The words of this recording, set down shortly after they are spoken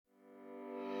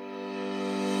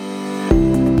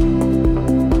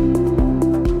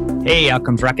Hey,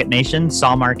 Outcomes Rocket Nation,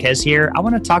 Saul Marquez here. I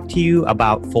want to talk to you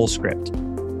about FullScript.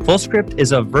 FullScript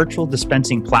is a virtual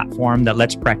dispensing platform that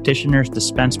lets practitioners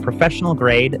dispense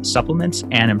professional-grade supplements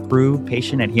and improve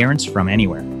patient adherence from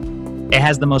anywhere. It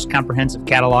has the most comprehensive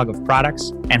catalog of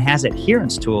products and has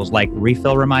adherence tools like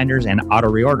refill reminders and auto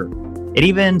reorder. It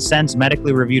even sends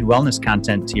medically reviewed wellness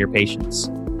content to your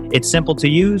patients. It's simple to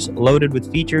use, loaded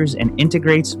with features, and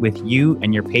integrates with you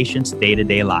and your patients'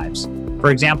 day-to-day lives. For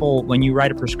example, when you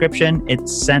write a prescription,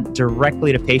 it's sent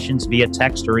directly to patients via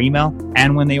text or email,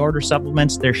 and when they order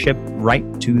supplements, they're shipped right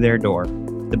to their door.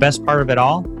 The best part of it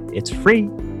all, it's free.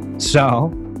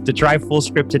 So, to try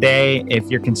FullScript today,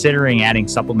 if you're considering adding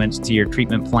supplements to your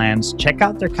treatment plans, check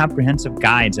out their comprehensive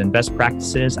guides and best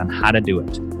practices on how to do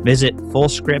it. Visit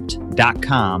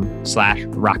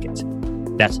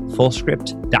fullscript.com/rocket. That's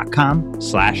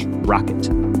fullscript.com/rocket.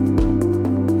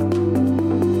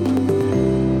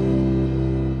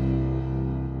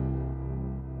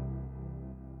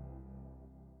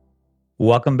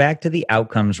 Welcome back to the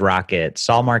Outcomes Rocket.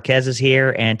 Saul Marquez is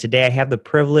here, and today I have the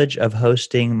privilege of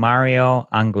hosting Mario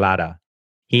Anglada.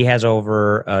 He has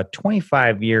over a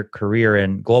 25-year career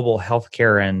in global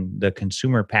healthcare and the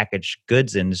consumer packaged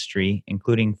goods industry,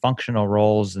 including functional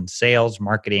roles in sales,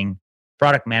 marketing,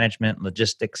 product management,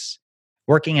 logistics,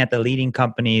 working at the leading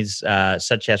companies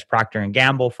such as Procter &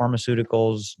 Gamble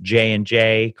Pharmaceuticals,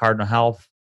 J&J, Cardinal Health,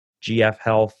 GF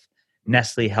Health,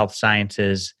 Nestle Health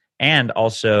Sciences, and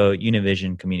also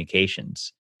Univision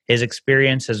Communications. His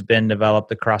experience has been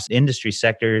developed across industry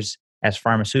sectors as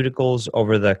pharmaceuticals,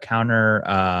 over-the-counter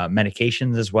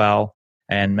medications as well,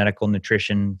 and medical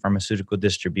nutrition, pharmaceutical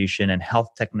distribution, and health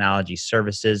technology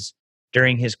services.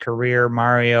 During his career,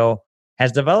 Mario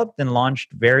has developed and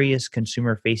launched various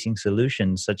consumer-facing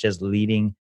solutions, such as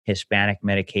leading Hispanic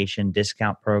medication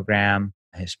discount program,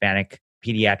 Hispanic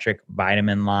pediatric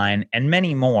vitamin line, and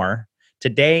many more.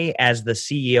 Today, as the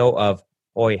CEO of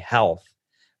Hoy Health,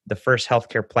 the first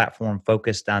healthcare platform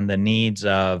focused on the needs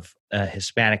of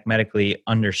Hispanic medically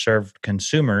underserved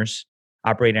consumers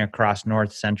operating across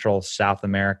North, Central, South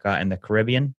America, and the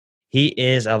Caribbean, he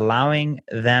is allowing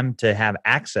them to have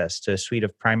access to a suite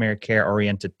of primary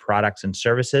care-oriented products and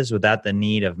services without the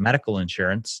need of medical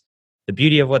insurance. The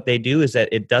beauty of what they do is that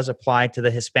it does apply to the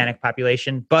Hispanic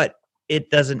population, but it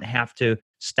doesn't have to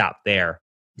stop there.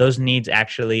 Those needs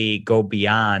actually go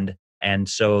beyond, and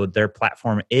so their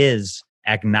platform is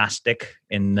agnostic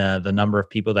in the number of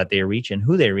people that they reach and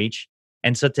who they reach.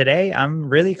 And so today, I'm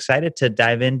really excited to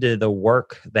dive into the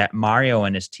work that Mario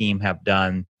and his team have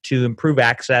done to improve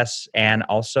access and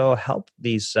also help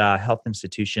these health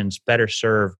institutions better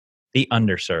serve the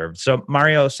underserved. So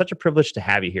Mario, such a privilege to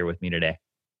have you here with me today.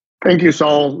 Thank you,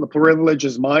 Saul. The privilege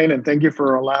is mine, and thank you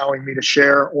for allowing me to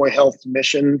share Hoy Health's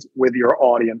mission with your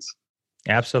audience.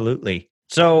 Absolutely.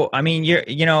 So, I mean,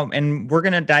 and we're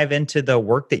going to dive into the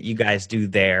work that you guys do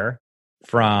there,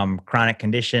 from chronic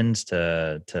conditions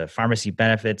to pharmacy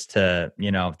benefits to,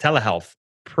 telehealth.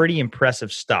 Pretty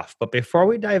impressive stuff. But before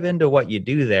we dive into what you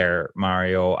do there,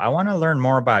 Mario, I want to learn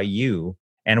more about you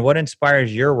and what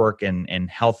inspires your work in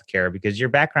healthcare, because your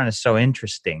background is so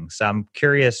interesting. So I'm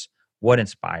curious what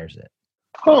inspires it.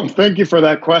 Oh, thank you for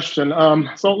that question.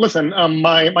 So listen,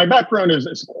 my background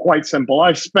is quite simple.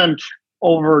 I've spent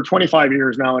over 25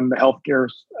 years now in the healthcare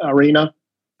arena,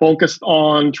 focused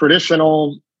on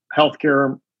traditional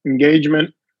healthcare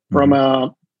engagement from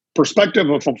a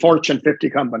perspective of a Fortune 50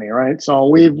 company, right?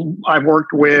 So I've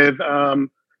worked with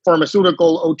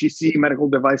pharmaceutical, OTC, medical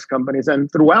device companies,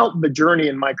 and throughout the journey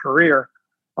in my career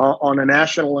on a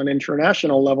national and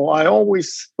international level, I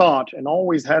always thought and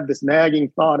always had this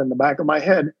nagging thought in the back of my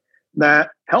head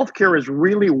that healthcare is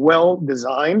really well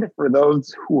designed for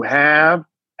those who have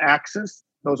access,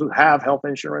 those who have health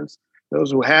insurance,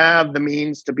 those who have the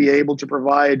means to be able to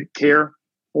provide care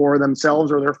for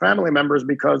themselves or their family members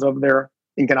because of their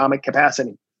economic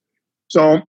capacity.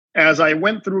 So as I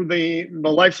went through the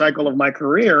life cycle of my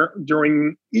career,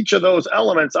 during each of those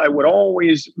elements, I would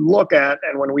always look at,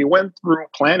 and when we went through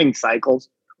planning cycles,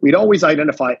 we'd always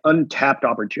identify untapped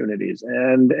opportunities.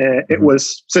 And it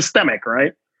was systemic,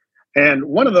 right? And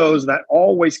one of those that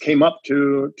always came up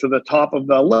to the top of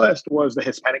the list was the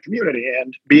Hispanic community.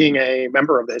 And being a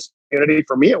member of this community,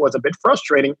 for me, it was a bit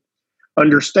frustrating,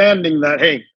 understanding that,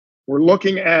 hey, we're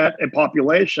looking at a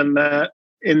population that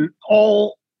in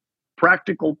all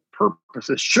practical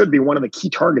purposes should be one of the key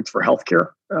targets for healthcare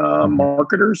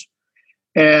marketers.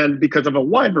 And because of a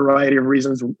wide variety of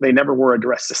reasons, they never were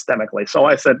addressed systemically. So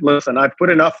I said, listen, I've put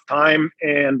enough time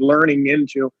and learning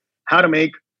into how to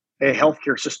make a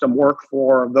healthcare system work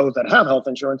for those that have health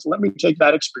insurance. Let me take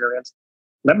that experience.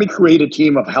 Let me create a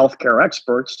team of healthcare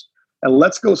experts and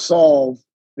let's go solve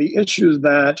the issues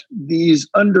that these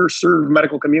underserved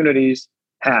medical communities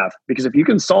have. Because if you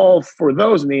can solve for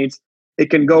those needs, it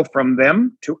can go from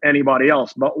them to anybody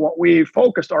else. But what we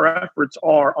focused our efforts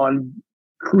are on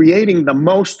creating the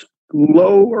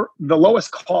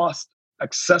lowest cost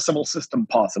accessible system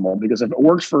possible. Because if it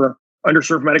works for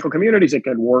underserved medical communities, it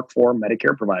could work for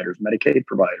Medicare providers, Medicaid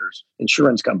providers,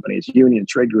 insurance companies, unions,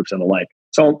 trade groups, and the like.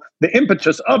 So the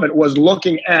impetus of it was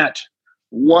looking at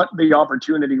what the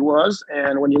opportunity was.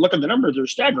 And when you look at the numbers, they're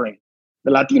staggering.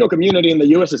 The Latino community in the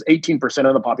US is 18%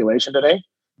 of the population today.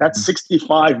 That's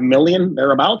 65 million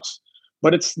thereabouts.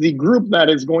 But it's the group that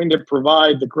is going to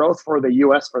provide the growth for the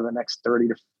US for the next 30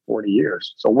 to 40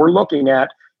 years. So we're looking at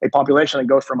a population that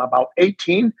goes from about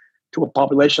 18 to a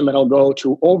population that'll go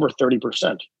to over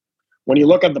 30%. When you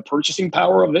look at the purchasing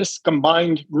power of this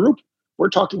combined group, we're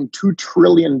talking $2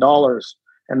 trillion.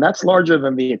 And that's larger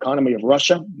than the economy of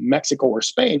Russia, Mexico, or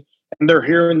Spain. And they're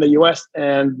here in the US,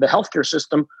 and the healthcare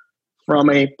system, from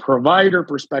a provider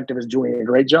perspective, is doing a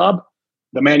great job.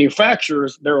 The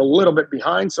manufacturers, they're a little bit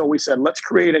behind. So we said, let's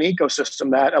create an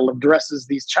ecosystem that addresses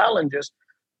these challenges,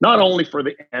 not only for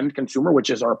the end consumer, which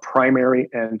is our primary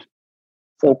and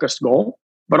focused goal,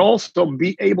 but also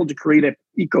be able to create an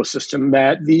ecosystem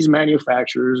that these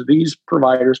manufacturers, these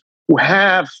providers who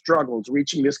have struggles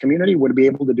reaching this community would be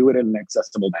able to do it in an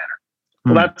accessible manner.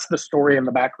 So that's the story and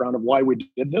the background of why we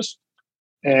did this.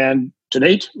 And to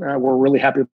date, we're really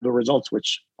happy with the results,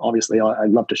 which obviously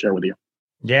I'd love to share with you.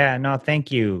 Yeah, no,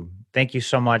 thank you. Thank you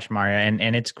so much, Mario.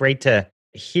 And it's great to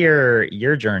hear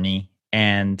your journey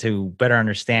and to better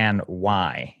understand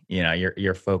why,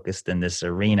 you're focused in this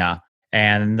arena.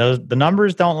 And the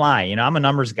numbers don't lie. I'm a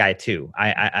numbers guy too.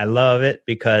 I love it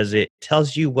because it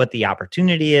tells you what the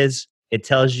opportunity is. It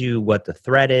tells you what the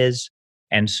threat is.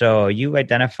 And so you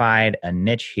identified a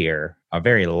niche here, a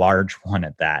very large one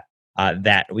at that,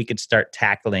 that we could start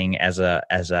tackling as a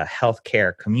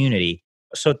healthcare community.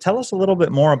 So tell us a little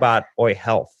bit more about Oi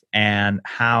Health and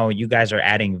how you guys are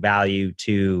adding value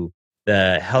to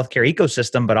the healthcare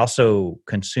ecosystem, but also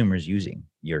consumers using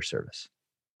your service.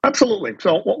 Absolutely.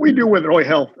 So what we do with Oi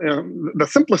Health, the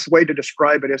simplest way to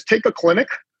describe it is take a clinic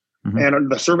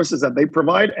and the services that they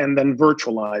provide and then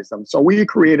virtualize them. So we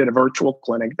created a virtual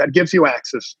clinic that gives you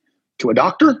access to a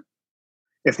doctor.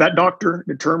 If that doctor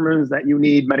determines that you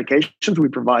need medications, we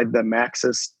provide them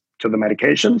access to the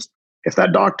medications. If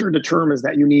that doctor determines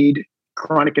that you need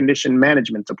chronic condition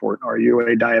management support, are you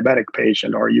a diabetic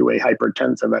patient? Are you a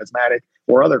hypertensive, asthmatic,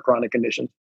 or other chronic conditions?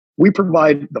 We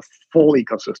provide the full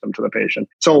ecosystem to the patient.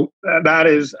 So that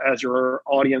is, as your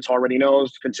audience already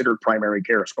knows, considered primary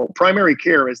care. So primary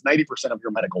care is 90% of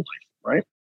your medical life, right?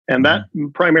 And that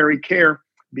primary care,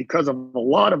 because of a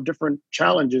lot of different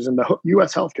challenges in the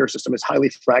US healthcare system, is highly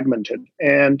fragmented.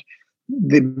 And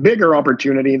the bigger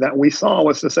opportunity that we saw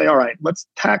was to say, all right, let's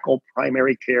tackle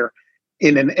primary care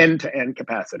in an end-to-end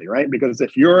capacity, right? Because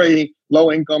if you're a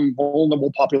low-income,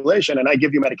 vulnerable population and I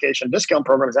give you medication discount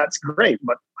programs, that's great,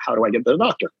 but how do I get to the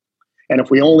doctor? And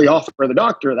if we only offer the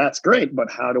doctor, that's great,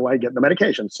 but how do I get the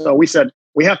medication? So we said,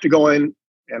 we have to go in,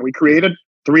 and we created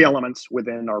 3 elements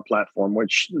within our platform,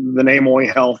 which the name Oi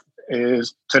Health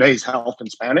is today's health in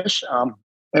Spanish.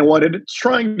 And what it's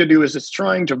trying to do is it's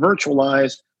trying to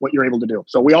virtualize what you're able to do.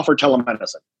 So we offer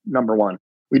telemedicine, number one.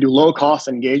 We do low-cost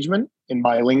engagement in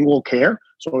bilingual care.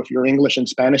 So if you're English and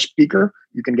Spanish speaker,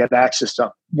 you can get access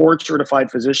to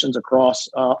board-certified physicians across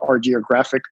our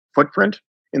geographic footprint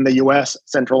in the U.S.,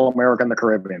 Central America, and the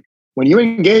Caribbean. When you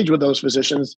engage with those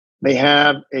physicians, they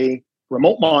have a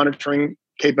remote monitoring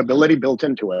capability built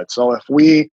into it. So if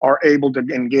we are able to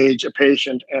engage a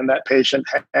patient and that patient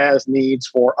has needs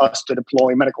for us to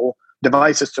deploy medical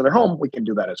devices to their home, we can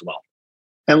do that as well.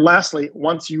 And lastly,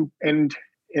 once you end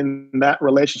in that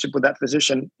relationship with that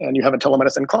physician and you have a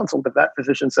telemedicine consult, if that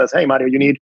physician says, hey, Mario, you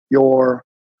need your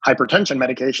hypertension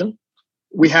medication,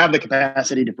 we have the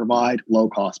capacity to provide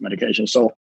low-cost medication.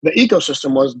 So the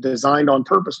ecosystem was designed on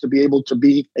purpose to be able to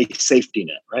be a safety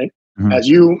net, right? As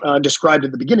you described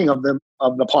at the beginning of the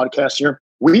podcast here,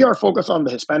 we are focused on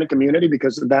the Hispanic community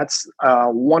because that's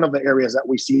one of the areas that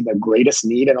we see the greatest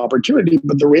need and opportunity.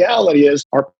 But the reality is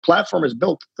our platform is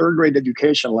built third grade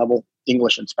education level,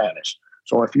 English and Spanish.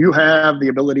 So if you have the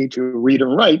ability to read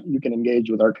and write, you can engage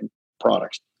with our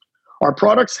products. Our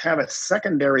products have a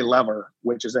secondary lever,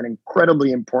 which is an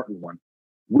incredibly important one.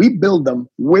 We build them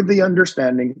with the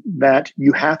understanding that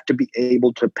you have to be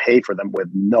able to pay for them with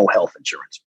no health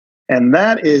insurance. And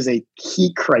that is a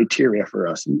key criteria for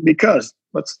us because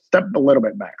let's step a little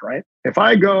bit back, right? If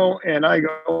I go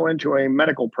into a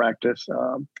medical practice,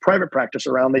 private practice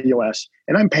around the US,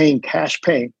 and I'm paying cash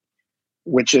pay,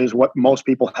 which is what most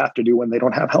people have to do when they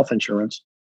don't have health insurance.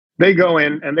 They go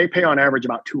in and they pay on average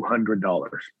about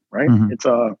 $200, right? Mhm. It's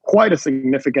quite a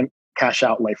significant cash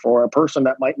outlay for a person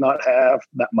that might not have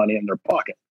that money in their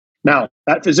pocket. Now,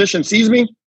 that physician sees me,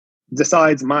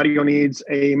 decides Mario needs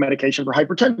a medication for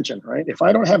hypertension, right? If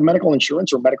I don't have medical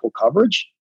insurance or medical coverage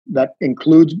that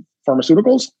includes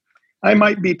pharmaceuticals, I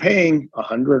might be paying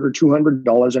 $100 or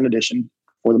 $200 in addition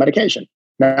for the medication.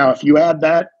 Now, if you add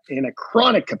that in a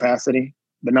chronic capacity,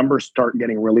 the numbers start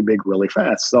getting really big really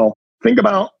fast. So think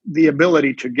about the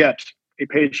ability to get a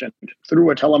patient through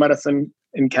a telemedicine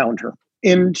encounter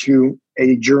into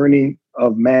a journey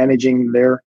of managing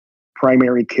their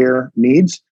primary care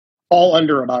needs, all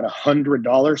under about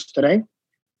 $100 today.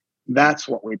 That's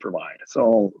what we provide.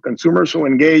 So consumers who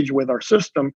engage with our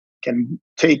system can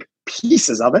take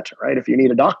pieces of it, right? If you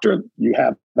need a doctor, you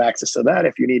have access to that.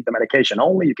 If you need the medication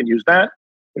only, you can use that.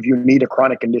 If you need a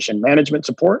chronic condition management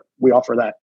support, we offer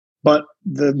that. But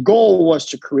the goal was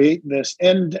to create this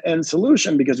end-to-end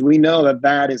solution because we know that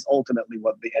that is ultimately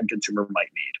what the end consumer might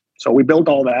need. So we built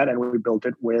all that, and we built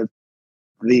it with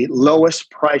the lowest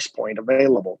price point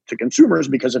available to consumers,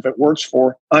 because if it works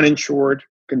for uninsured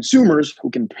consumers who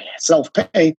can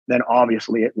self-pay, then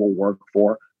obviously it will work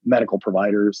for medical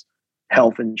providers,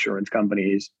 health insurance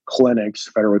companies, clinics,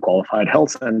 federally qualified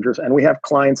health centers. And we have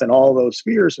clients in all those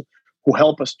spheres who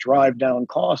help us drive down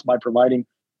costs by providing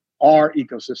our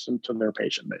ecosystem to their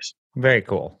patient base. Very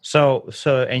cool.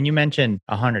 And you mentioned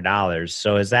 $100.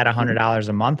 So is that $100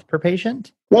 a month per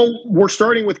patient? Well, we're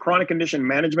starting with chronic condition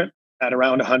management at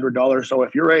around $100. So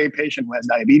if you're a patient who has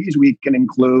diabetes, we can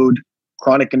include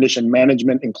chronic condition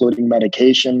management, including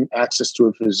medication, access to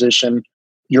a physician,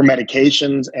 your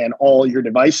medications, and all your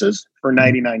devices for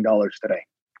 $99 today.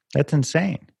 That's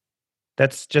insane.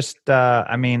 That's just,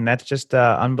 that's just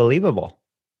unbelievable.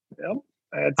 Yep.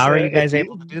 How are you guys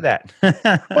able to do that?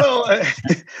 Well,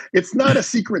 it's not a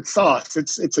secret sauce.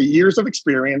 It's a years of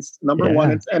experience, number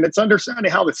one, and it's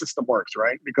understanding how the system works,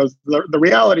 right? Because the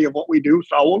reality of what we do,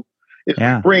 Saul, is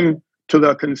we bring to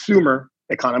the consumer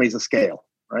economies of scale,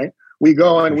 right? We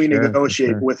go and we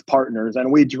negotiate with partners,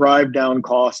 and we drive down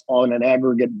costs on an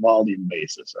aggregate volume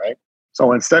basis, right?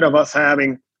 So instead of us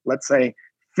having, let's say,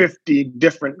 50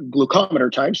 different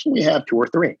glucometer types, we have 2 or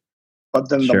 3. But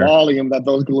then the volume that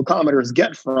those glucometers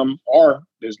get from our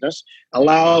business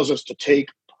allows us to take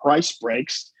price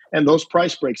breaks. And those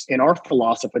price breaks in our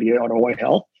philosophy at OA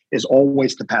Health is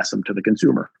always to pass them to the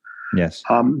consumer. Yes.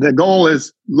 The goal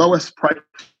is lowest price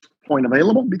point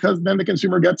available, because then the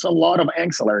consumer gets a lot of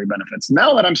ancillary benefits.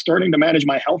 Now that I'm starting to manage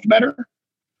my health better,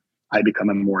 I become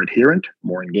a more adherent,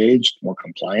 more engaged, more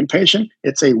compliant patient.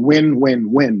 It's a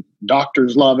win-win-win.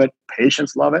 Doctors love it.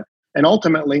 Patients love it. And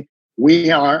ultimately,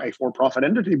 we are a for-profit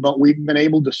entity, but we've been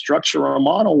able to structure a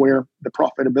model where the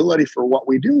profitability for what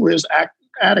we do is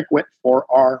adequate for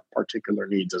our particular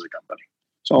needs as a company.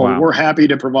 So we're happy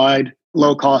to provide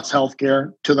low-cost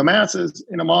healthcare to the masses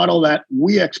in a model that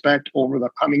we expect over the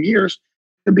coming years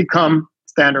to become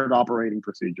standard operating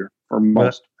procedure for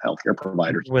most healthcare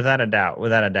providers. Without a doubt.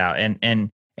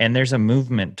 And there's a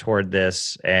movement toward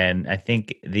this, and I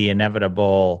think the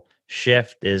inevitable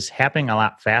shift is happening a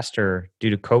lot faster due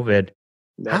to COVID.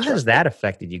 How has that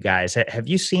affected you guys? Have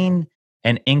you seen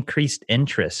an increased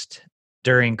interest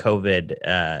during COVID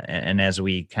and as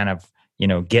we kind of,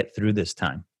 get through this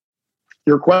time?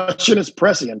 Your question is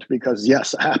prescient because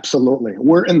yes, absolutely.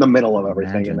 We're in the middle of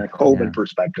everything in a COVID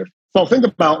perspective. So think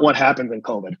about what happens in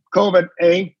COVID.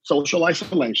 COVID, social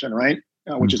isolation, right?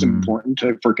 Which is important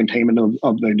for containment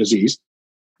of the disease.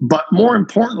 But more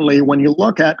importantly, when you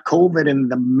look at COVID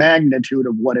and the magnitude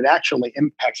of what it actually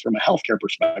impacts from a healthcare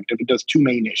perspective, it does 2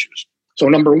 main issues. So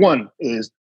number one is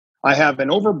I have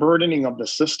an overburdening of the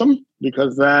system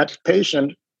because that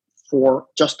patient, for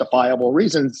justifiable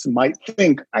reasons, might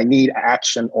think I need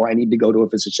action or I need to go to a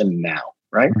physician now,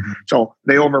 right? So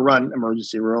they overrun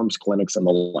emergency rooms, clinics, and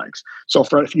the likes. So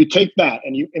if you take that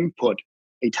and you input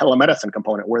a telemedicine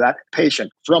component where that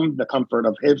patient, from the comfort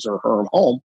of his or her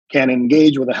home, can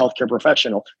engage with a healthcare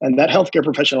professional, and that healthcare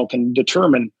professional can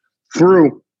determine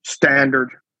through standard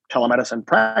telemedicine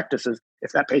practices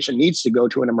if that patient needs to go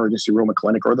to an emergency room, a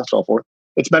clinic, or so forth.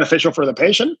 It's beneficial for the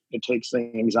patient. It takes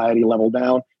the anxiety level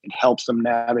down. It helps them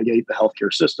navigate the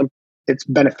healthcare system. It's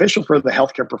beneficial for the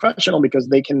healthcare professional because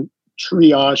they can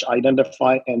triage,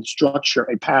 identify, and structure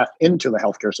a path into the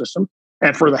healthcare system.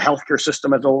 And for the healthcare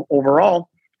system as overall,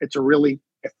 it's a really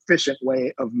efficient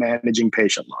way of managing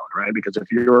patient load, right? Because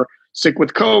if you're sick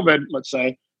with COVID, let's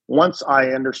say, once I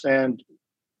understand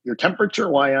your temperature,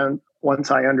 once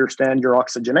I understand your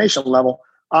oxygenation level,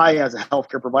 I, as a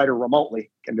healthcare provider remotely,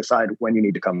 can decide when you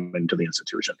need to come into the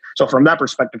institution. So from that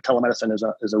perspective, telemedicine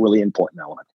is a really important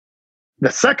element.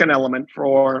 The second element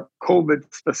for COVID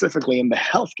specifically in the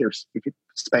healthcare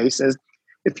space is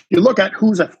if you look at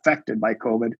who's affected by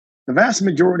COVID, the vast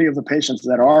majority of the patients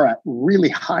that are at really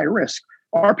high risk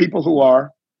are people who are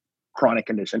chronic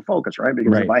condition focused, right?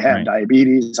 Because if I have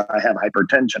diabetes, I have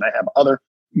hypertension, I have other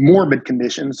morbid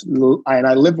conditions, and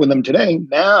I live with them today,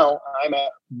 now I'm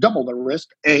at double the risk,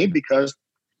 because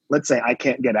let's say I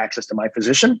can't get access to my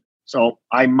physician, so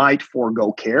I might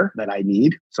forego care that I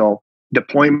need. So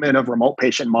deployment of remote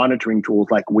patient monitoring tools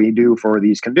like we do for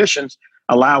these conditions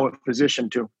allow a physician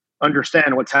to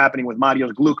understand what's happening with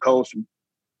Mario's glucose,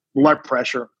 blood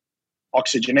pressure,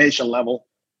 oxygenation level,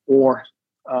 or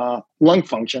lung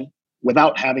function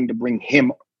without having to bring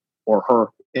him or her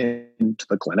into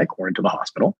the clinic or into the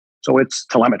hospital. So it's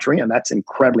telemetry, and that's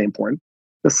incredibly important.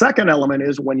 The second element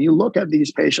is when you look at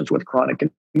these patients with chronic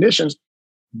conditions,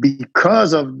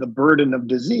 because of the burden of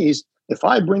disease, if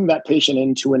I bring that patient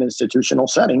into an institutional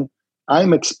setting,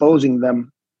 I'm exposing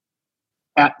them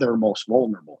at their most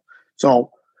vulnerable.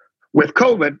 So with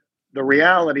COVID, the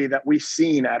reality that we've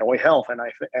seen at OI Health, and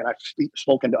I've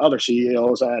spoken to other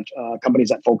CEOs at companies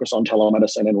that focus on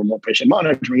telemedicine and remote patient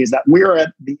monitoring, is that we're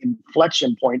at the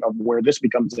inflection point of where this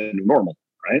becomes a new normal,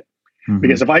 right? Mm-hmm.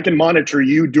 Because if I can monitor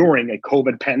you during a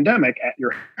COVID pandemic at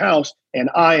your house, and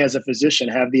I, as a physician,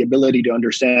 have the ability to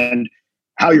understand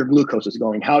how your glucose is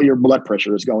going, how your blood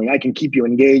pressure is going, I can keep you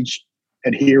engaged,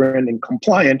 adherent, and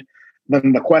compliant,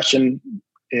 then the question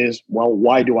is, well,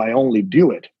 why do I only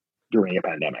do it during a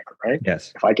pandemic, right?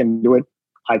 Yes. If I can do it,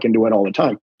 I can do it all the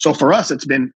time. So for us, it's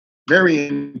been very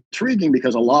intriguing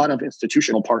because a lot of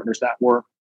institutional partners that were,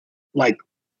 like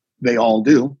they all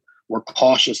do, were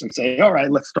cautious and say, all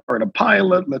right, let's start a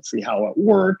pilot. Let's see how it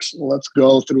works. Let's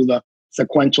go through the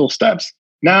sequential steps.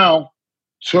 Now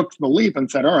took the leap and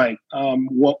said, all right,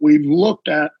 what we've looked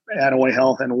at OI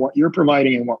Health and what you're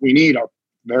providing and what we need are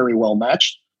very well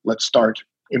matched. Let's start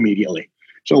immediately.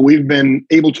 So we've been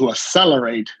able to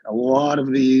accelerate a lot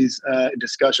of these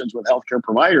discussions with healthcare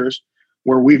providers,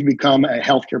 where we've become a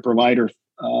healthcare provider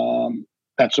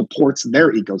that supports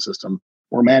their ecosystem.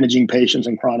 We're managing patients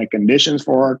and chronic conditions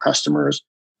for our customers.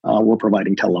 We're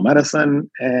providing telemedicine,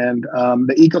 and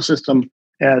the ecosystem,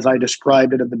 as I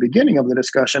described it at the beginning of the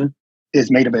discussion, is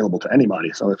made available to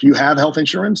anybody. So if you have health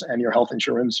insurance and your health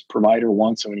insurance provider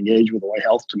wants to engage with OI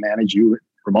Health to manage you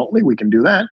remotely, we can do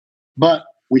that. But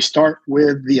we start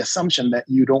with the assumption that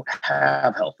you don't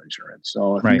have health insurance.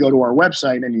 So if you go to our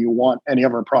website and you want any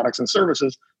of our products and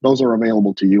services, those are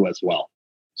available to you as well.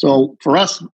 So for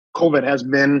us, COVID has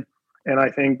been, and I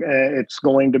think it's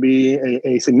going to be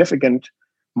a significant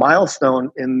milestone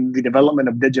in the development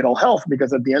of digital health,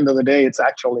 because at the end of the day, it's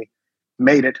actually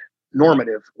made it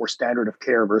normative or standard of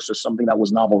care versus something that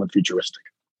was novel and futuristic.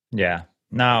 Yeah.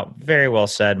 No, very well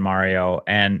said, Mario.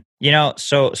 And,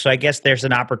 so I guess there's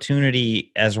an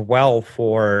opportunity as well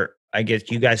for, I guess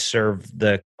you guys serve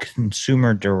the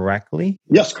consumer directly?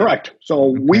 Yes, correct.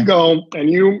 So we go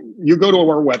and you go to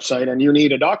our website and you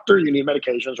need a doctor, you need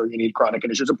medications, or you need chronic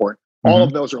condition support. All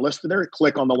of those are listed there.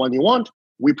 Click on the one you want.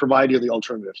 We provide you the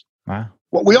alternatives. Wow.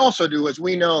 What we also do is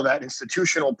we know that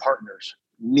institutional partners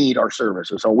need our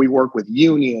services. So we work with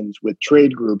unions, with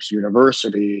trade groups,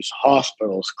 universities,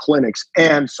 hospitals, clinics,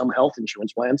 and some health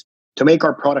insurance plans to make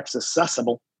our products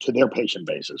accessible to their patient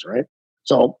bases, right?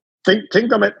 So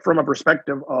think of it from a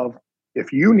perspective of,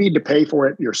 if you need to pay for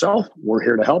it yourself, we're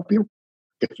here to help you.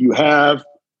 If you have,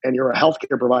 and you're a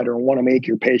healthcare provider and want to make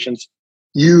your patients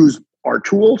use our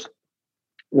tools,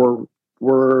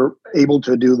 we're able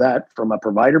to do that from a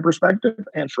provider perspective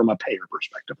and from a payer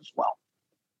perspective as well.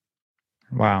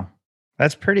 Wow.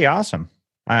 That's pretty awesome.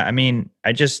 I mean,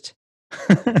 I just,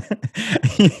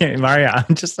 Mario,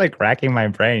 I'm just like racking my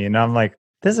brain, I'm like,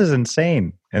 this is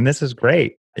insane. And this is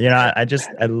great. I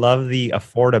love the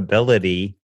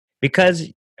affordability,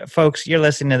 because folks, you're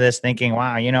listening to this thinking,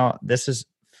 wow, this is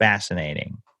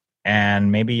fascinating.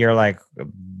 And maybe you're like,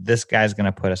 this guy's going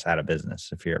to put us out of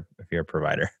business if you're a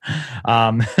provider.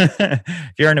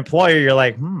 If you're an employer, you're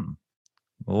like,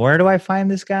 where do I find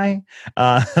this guy?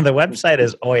 The website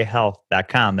is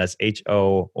oihealth.com. That's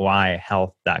HOY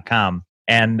health.com.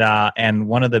 And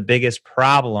one of the biggest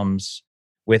problems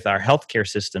with our healthcare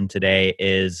system today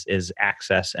is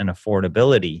access and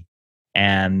affordability.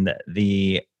 And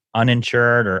the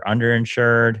uninsured or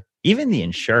underinsured, even the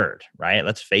insured, right?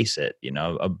 Let's face it,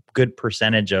 a good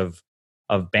percentage of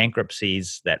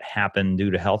bankruptcies that happen due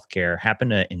to healthcare happen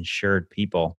to insured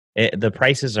people. The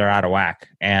prices are out of whack,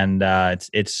 and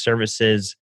it's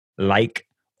services like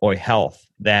Oi Health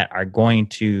that are going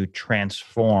to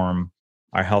transform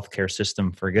our healthcare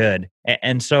system for good.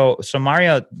 And so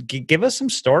Mario, give us some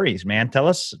stories, man. Tell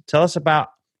us about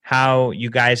how you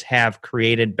guys have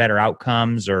created better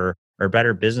outcomes or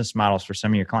better business models for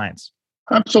some of your clients.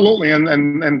 Absolutely,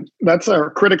 and that's a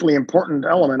critically important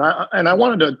element. I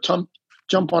wanted to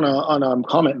jump on a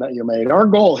comment that you made. Our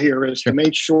goal here is Sure. to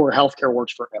make sure healthcare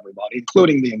works for everybody,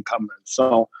 including the incumbents.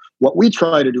 So what we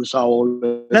try to do, Saul,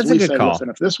 is That's a we good say, call. listen,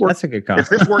 if this works, That's a good call. if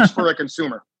this works for a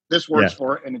consumer, this works Yeah.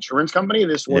 for an insurance company,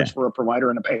 this Yeah. works for a provider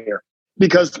and a payer.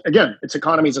 Because again, it's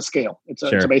economies of scale. It's a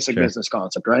Sure. basic Sure. business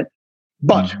concept, right?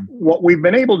 But Mhm. what we've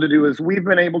been able to do is we've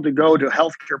been able to go to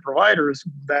healthcare providers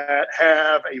that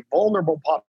have a vulnerable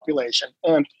population.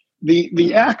 And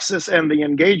the access and the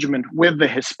engagement with the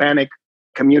Hispanic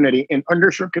community in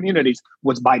underserved communities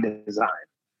was by design.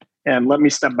 And let me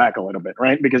step back a little bit,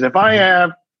 right? Because if I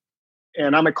have,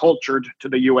 and I'm acculturated to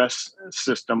the US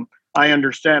system, I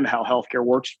understand how healthcare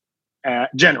works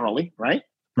generally, right?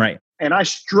 Right. And I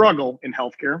struggle in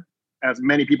healthcare, as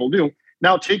many people do.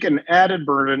 Now, take an added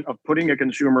burden of putting a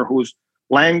consumer whose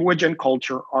language and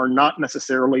culture are not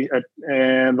necessarily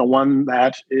the one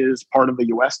that is part of the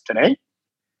US today.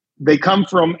 They come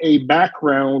from a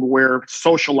background where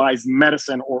socialized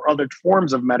medicine or other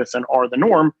forms of medicine are the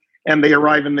norm, and they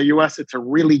arrive in the US. It's a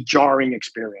really jarring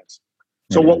experience.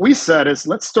 So, It what is. we said is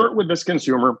let's start with this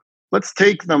consumer, let's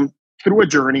take them through a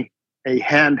journey, a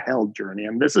handheld journey.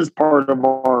 And this is part of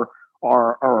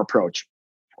our approach.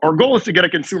 Our goal is to get a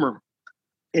consumer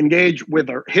engaged with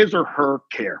his or her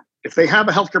care. If they have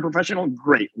a healthcare professional,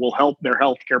 great. We'll help their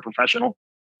healthcare professional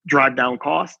drive down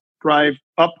costs, drive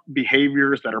up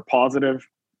behaviors that are positive,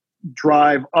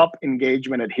 drive up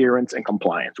engagement, adherence, and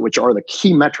compliance, which are the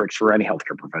key metrics for any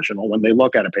healthcare professional when they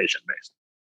look at a patient base.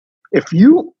 If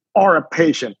you are a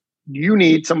patient, you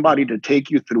need somebody to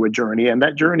take you through a journey, and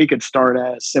that journey could start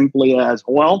as simply as,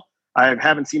 well, I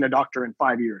haven't seen a doctor in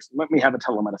 5 years. Let me have a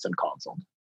telemedicine consult.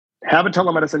 Have a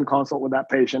telemedicine consult with that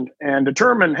patient and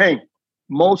determine, hey,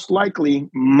 most likely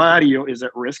Mario is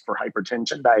at risk for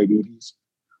hypertension, diabetes,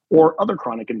 or other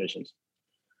chronic conditions.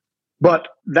 But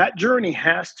that journey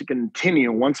has to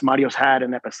continue once Mario's had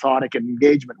an episodic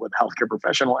engagement with a healthcare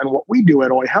professional. And what we do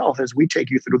at Oi Health is we take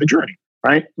you through the journey,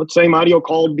 right? Let's say Mario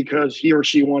called because he or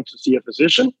she wants to see a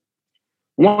physician.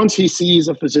 Once he sees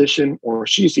a physician or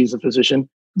she sees a physician,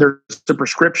 there's a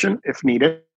prescription, if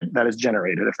needed, that is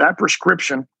generated. If that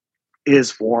prescription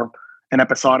is for an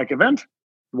episodic event,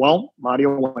 well,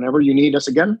 Mario, whenever you need us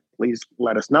again, please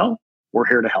let us know. We're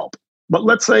here to help. But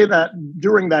let's say that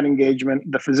during that engagement,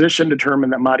 the physician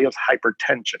determined that Mario's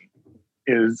hypertension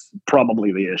is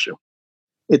probably the issue.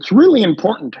 It's really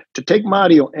important to take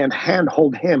Mario and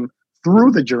handhold him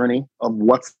through the journey of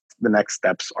what the next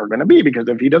steps are going to be. Because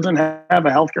if he doesn't have a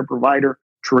healthcare provider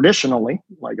traditionally,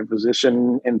 like a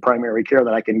physician in primary care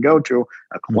that I can go to,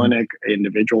 a clinic,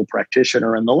 individual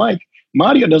practitioner, and the like,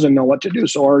 Mario doesn't know what to do.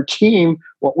 So our team,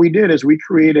 what we did is we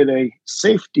created a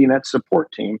safety net support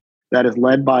team that is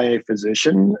led by a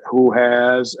physician who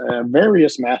has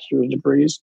various master's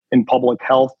degrees in public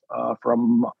health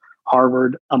from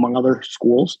Harvard, among other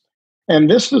schools. And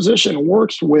this physician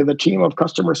works with a team of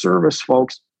customer service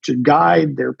folks to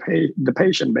guide the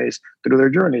patient base through their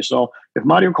journey. So if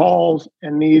Mario calls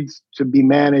and needs to be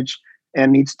managed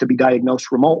and needs to be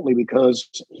diagnosed remotely because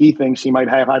he thinks he might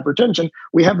have hypertension,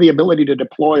 we have the ability to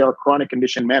deploy our chronic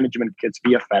condition management kits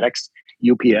via FedEx,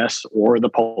 UPS, or the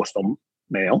postal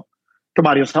mail to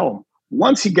Mario's home.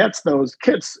 Once he gets those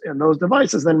kits and those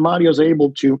devices, then Mario's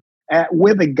able to,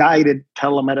 with a guided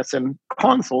telemedicine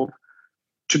consult,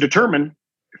 to determine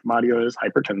if Mario is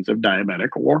hypertensive, diabetic,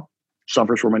 or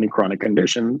suffers from any chronic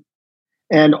condition.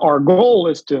 And our goal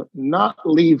is to not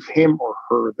leave him or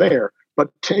her there, but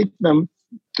take them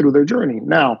through their journey.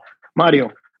 Now,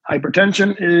 Mario,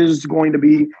 hypertension is going to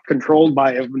be controlled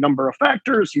by a number of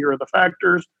factors. Here are the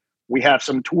factors. We have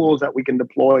some tools that we can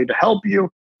deploy to help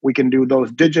you. We can do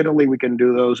those digitally. We can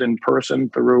do those in person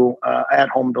through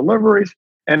at-home deliveries.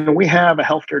 And we have a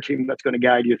healthcare team that's going to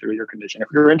guide you through your condition. If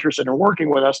you're interested in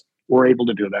working with us, we're able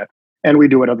to do that. And we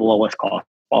do it at the lowest cost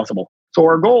possible. So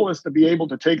our goal is to be able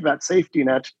to take that safety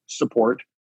net support,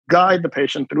 guide the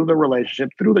patient through the relationship,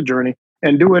 through the journey,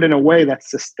 and do it in a way that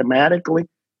systematically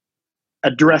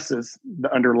addresses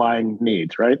the underlying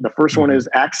needs, right? The first one is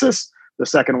access. The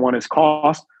second one is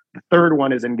cost. The third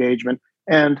one is engagement.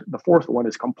 And the fourth one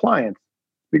is compliance.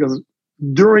 Because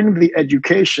during the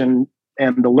education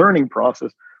and the learning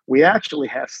process, we actually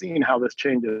have seen how this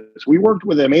changes. We worked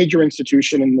with a major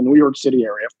institution in the New York City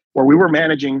area where we were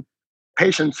managing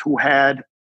patients who had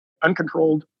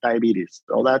uncontrolled diabetes.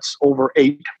 So that's over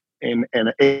 8 in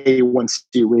an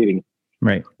A1C reading.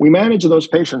 Right. We managed those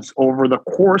patients over the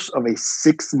course of a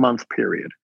 6-month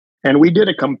period. And we did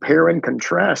a compare and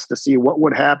contrast to see what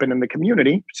would happen in the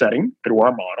community setting through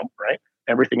our model, right?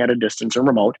 Everything at a distance and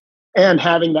remote, and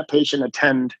having that patient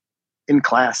attend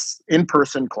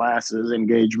in-person classes,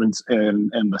 engagements,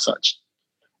 and the such.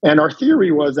 And our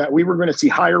theory was that we were going to see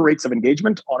higher rates of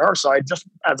engagement on our side just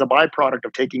as a byproduct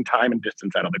of taking time and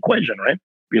distance out of the equation, right?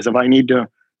 Because if I need to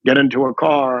get into a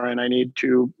car and I need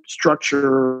to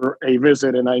structure a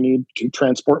visit and I need to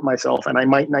transport myself and I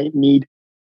might not need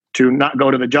to not go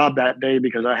to the job that day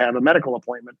because I have a medical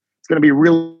appointment, it's going to be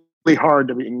really hard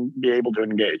to be able to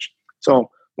engage. So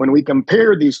when we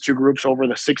compare these two groups over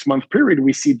the 6-month period,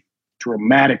 we see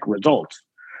dramatic results.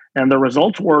 And the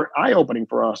results were eye-opening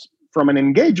for us. From an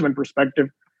engagement perspective,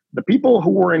 the people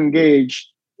who were engaged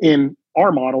in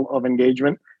our model of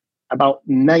engagement, about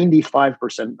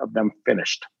 95% of them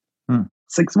finished.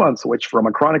 6 months, which from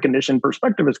a chronic condition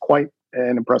perspective is quite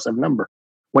an impressive number.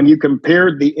 When you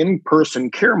compared the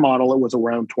in-person care model, it was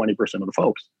around 20% of the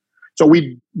folks. So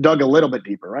we dug a little bit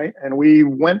deeper, right? And we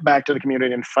went back to the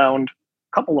community and found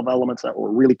a couple of elements that were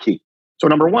really key. So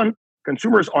number one,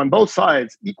 consumers on both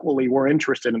sides equally were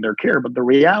interested in their care, but the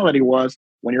reality was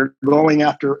when you're going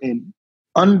after an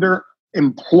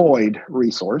underemployed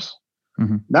resource,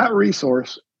 that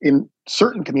resource in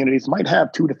certain communities might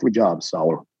have 2 to 3 jobs,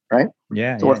 Saul, right?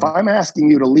 Yeah. So if I'm asking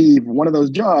you to leave one of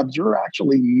those jobs, you're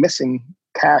actually missing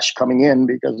cash coming in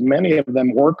because many of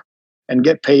them work and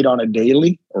get paid on a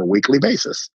daily or weekly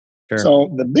basis. Sure.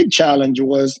 So the big challenge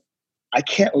was I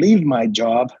can't leave my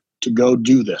job to go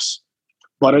do this.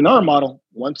 But in our model,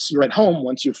 once you're at home,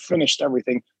 once you've finished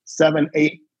everything, 7,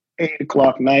 8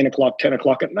 o'clock, 9 o'clock, 10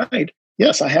 o'clock at night,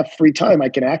 yes, I have free time. I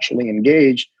can actually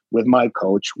engage with my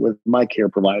coach, with my care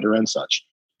provider and such.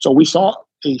 So we saw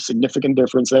a significant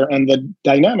difference there. And the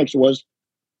dynamics was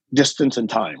distance and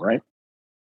time, right?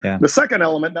 Yeah. The second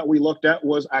element that we looked at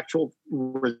was actual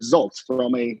results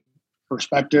from a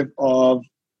perspective of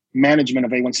management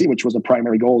of A1C, which was the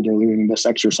primary goal during this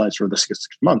exercise for the 6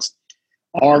 months.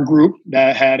 Our group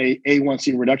that had a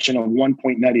A1C reduction of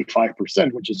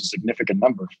 1.95%, which is a significant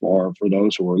number for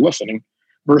those who are listening,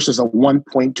 versus a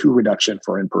 1.2 reduction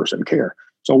for in-person care.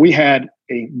 So we had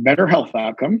a better health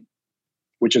outcome,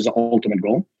 which is the ultimate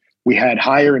goal. We had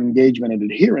higher engagement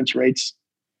and adherence rates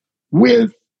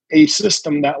with a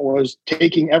system that was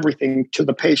taking everything to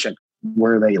the patient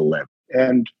where they live.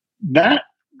 And that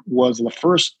was the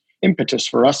first impetus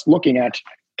for us looking at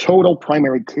total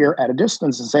primary care at a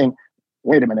distance and saying,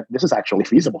 wait a minute, this is actually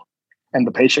feasible. And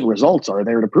the patient results are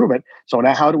there to prove it. So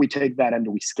now how do we take that and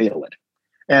do we scale it?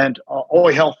 And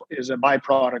OI Health is a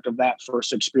byproduct of that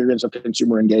first experience of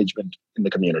consumer engagement in the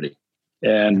community.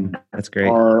 And that's great.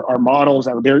 Our models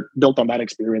are built on that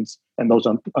experience and those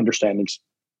understandings.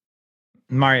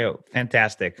 Mario,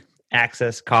 fantastic.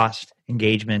 Access, cost,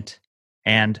 engagement,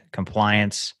 and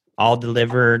compliance all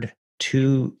delivered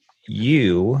to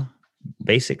you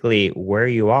basically where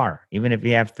you are, even if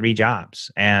you have 3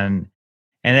 jobs. And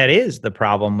that is the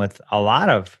problem with a lot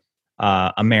of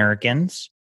Americans.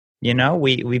 You know,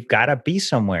 we've got to be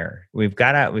somewhere. We've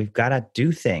got to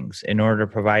do things in order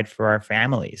to provide for our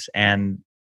families. And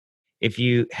if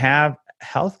you have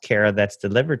healthcare that's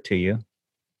delivered to you,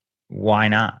 why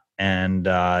not? And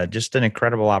just an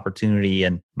incredible opportunity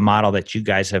and model that you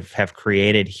guys have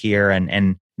created here,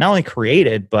 and not only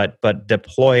created but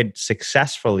deployed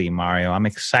successfully, Mario. I'm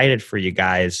excited for you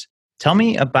guys. Tell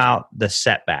me about the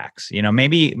setbacks. You know,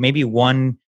 maybe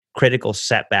one critical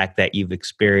setback that you've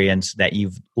experienced that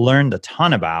you've learned a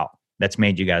ton about that's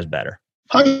made you guys better.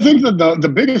 I think that the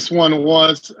biggest one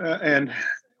was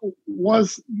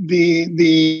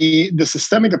the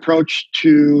systemic approach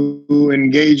to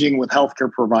engaging with healthcare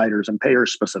providers and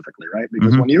payers specifically, right?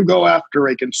 Because when you go after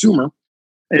a consumer,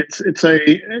 it's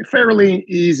a fairly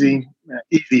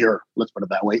easier, let's put it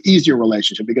that way, easier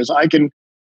relationship because I can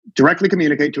directly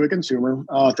communicate to a consumer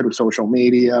through social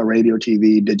media, radio,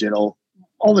 TV, digital,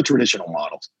 all the traditional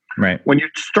models. Right. When you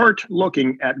start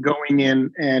looking at going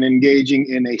in and engaging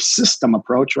in a system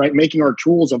approach, right, making our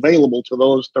tools available to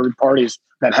those third parties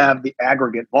that have the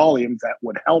aggregate volumes that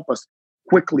would help us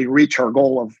quickly reach our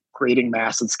goal of creating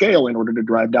mass and scale in order to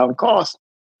drive down costs,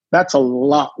 that's a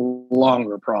lot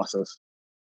longer process.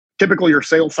 Typically, your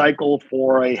sales cycle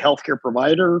for a healthcare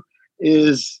provider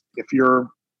is, if you're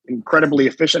incredibly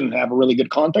efficient and have a really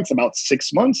good context, about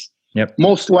 6 months. Yep.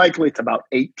 Most likely, it's about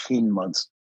 18 months.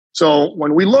 So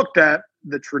when we looked at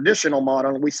the traditional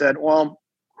model, we said, well,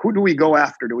 who do we go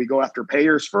after? Do we go after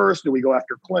payers first? Do we go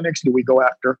after clinics? Do we go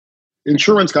after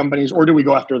insurance companies? Or do we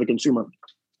go after the consumer?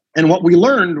 And what we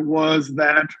learned was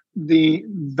that the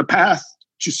path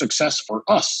to success for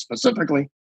us specifically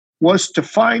was to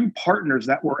find partners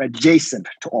that were adjacent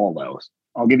to all those.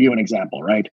 I'll give you an example,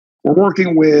 right? We're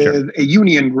working with a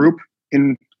union group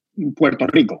in Puerto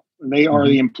Rico. They are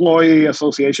the Employee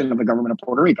Association of the Government of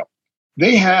Puerto Rico.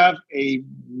 They have a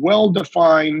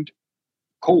well-defined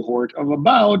cohort of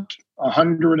about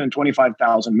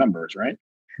 125,000 members, right?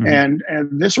 And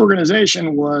this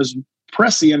organization was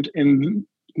prescient in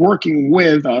working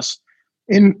with us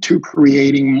into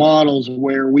creating models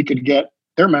where we could get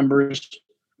their members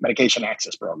medication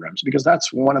access programs, because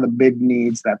that's one of the big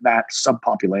needs that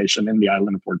subpopulation in the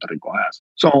island of Puerto Rico has.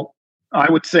 So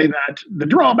I would say that the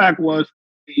drawback was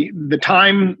the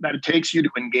time that it takes you to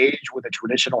engage with a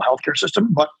traditional healthcare system.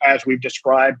 But as we've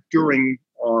described during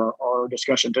our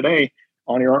discussion today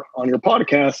on your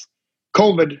podcast,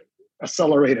 COVID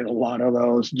accelerated a lot of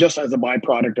those just as a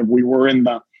byproduct of we were in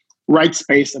the right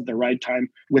space at the right time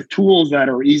with tools that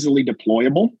are easily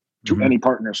deployable to any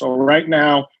partner. So right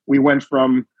now we went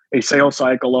from a sales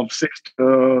cycle of 6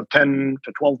 to 10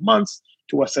 to 12 months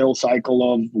to a sales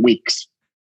cycle of weeks.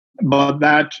 But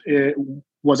that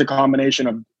was a combination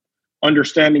of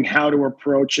understanding how to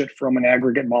approach it from an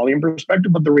aggregate volume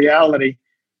perspective. But the reality,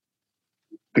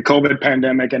 the COVID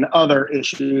pandemic and other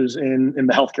issues in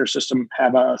the healthcare system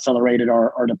have accelerated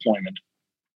our deployment.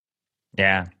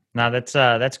 Yeah, no,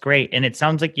 that's great. And it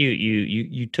sounds like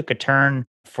you took a turn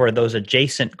for those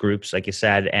adjacent groups, like you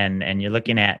said, and you're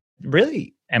looking at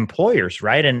really employers,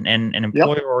 right? And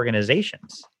employer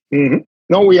organizations.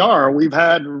 No, we are. We've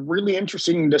had really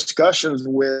interesting discussions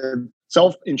with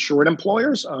self-insured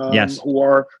employers who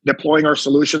are deploying our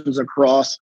solutions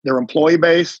across their employee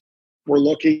base. We're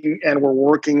looking and we're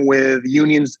working with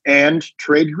unions and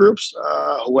trade groups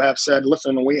who have said,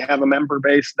 listen, we have a member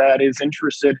base that is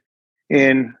interested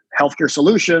in healthcare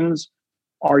solutions.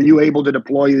 Are you able to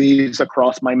deploy these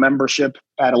across my membership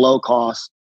at a low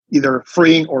cost, either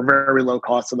free or very low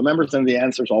cost to the members? And the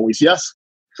answer is always yes.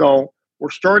 So we're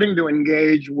starting to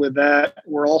engage with that.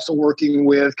 We're also working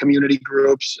with community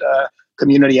groups,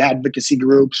 community advocacy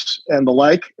groups, and the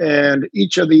like. And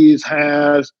each of these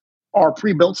has our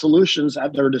pre-built solutions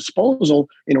at their disposal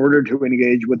in order to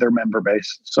engage with their member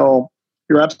base. So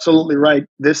you're absolutely right.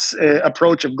 This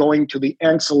approach of going to the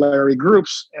ancillary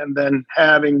groups and then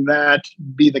having that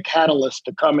be the catalyst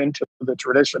to come into the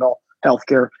traditional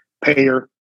healthcare payer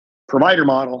provider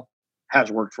model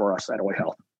has worked for us at OI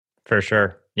Health. For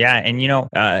sure. Yeah. And,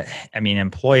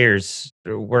 employers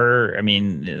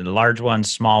large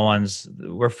ones, small ones,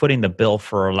 we're footing the bill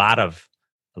for a lot of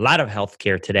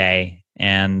healthcare today.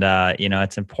 And,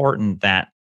 it's important that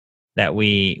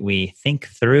we think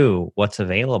through what's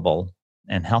available,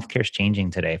 and healthcare is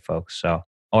changing today, folks. So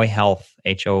OI Health,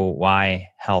 HOY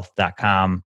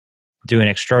health.com, doing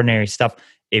extraordinary stuff.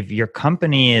 If your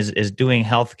company is doing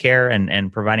healthcare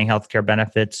and providing healthcare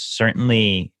benefits,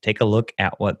 certainly take a look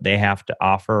at what they have to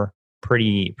offer.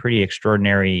 Pretty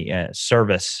extraordinary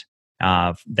service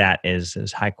that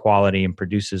is high quality and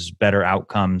produces better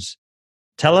outcomes.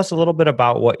 Tell us a little bit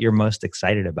about what you're most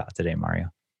excited about today, Mario.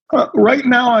 Right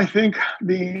now, I think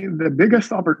the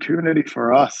biggest opportunity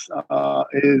for us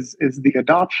is the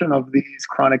adoption of these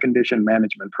chronic condition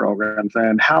management programs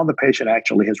and how the patient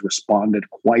actually has responded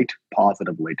quite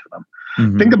positively to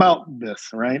them. Think about this,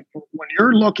 right? When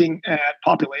you're looking at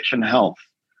population health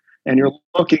and you're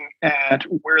looking at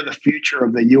where the future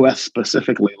of the U.S.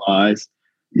 specifically lies,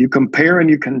 you compare and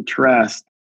you contrast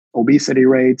obesity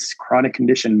rates, chronic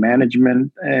condition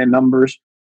management numbers.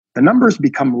 The numbers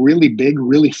become really big,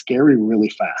 really scary, really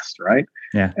fast, right?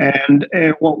 Yeah. And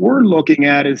what we're looking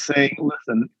at is saying,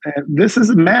 listen, this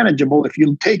is manageable if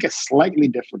you take a slightly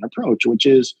different approach, which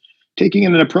is taking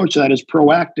an approach that is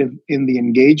proactive in the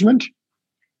engagement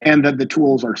and that the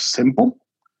tools are simple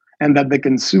and that the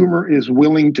consumer is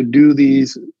willing to do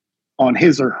these on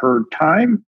his or her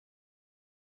time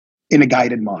in a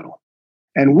guided model.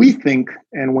 And we think,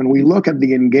 and when we look at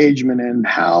the engagement and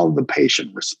how the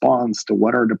patient responds to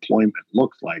what our deployment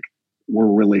looks like, we're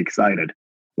really excited.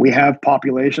 We have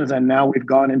populations, and now we've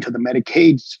gone into the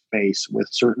Medicaid space with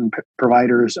certain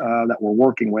providers that we're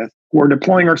working with. We're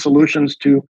deploying our solutions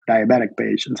to diabetic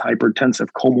patients, hypertensive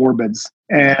comorbids.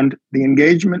 And the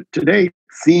engagement to date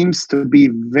seems to be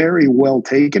very well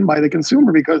taken by the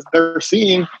consumer because they're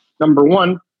seeing, number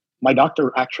one, my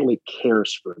doctor actually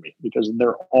cares for me because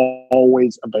they're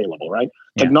always available, right?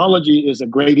 Yeah. Technology is a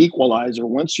great equalizer.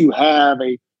 Once you have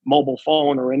a mobile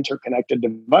phone or interconnected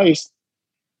device,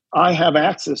 I have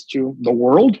access to the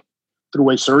world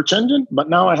through a search engine, but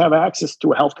now I have access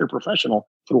to a healthcare professional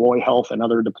through OI Health and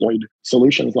other deployed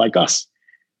solutions like us.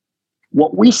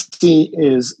 What we see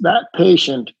is that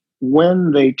patient,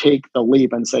 when they take the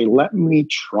leap and say, let me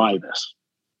try this,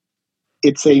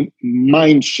 it's a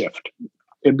mind shift.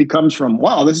 It becomes from,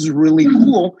 wow, this is really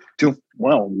cool, to,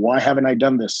 well, why haven't I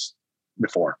done this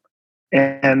before?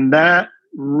 And that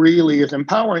really is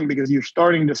empowering, because you're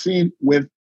starting to see, with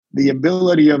the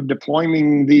ability of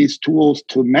deploying these tools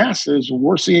to masses,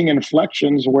 we're seeing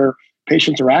inflections where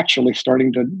patients are actually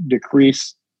starting to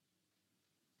decrease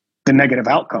the negative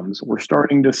outcomes. We're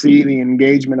starting to see the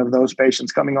engagement of those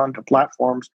patients coming onto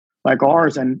platforms like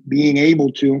ours and being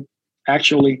able to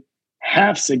actually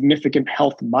have significant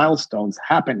health milestones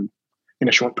happen in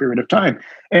a short period of time.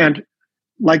 And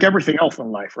like everything else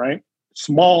in life, right?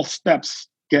 Small steps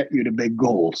get you to big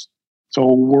goals.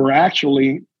 So we're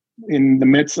actually in the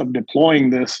midst of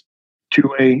deploying this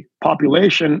to a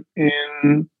population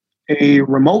in a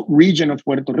remote region of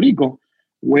Puerto Rico,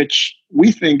 which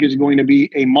we think is going to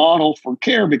be a model for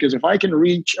care, because if I can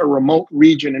reach a remote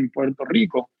region in Puerto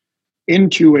Rico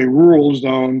into a rural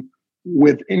zone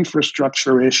with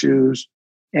infrastructure issues,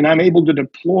 and I'm able to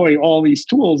deploy all these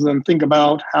tools, then think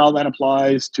about how that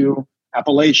applies to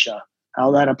Appalachia, how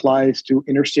that applies to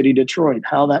inner city Detroit,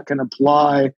 how that can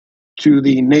apply to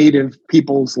the native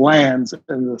people's lands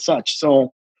and such.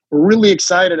 So we're really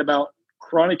excited about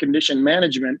chronic condition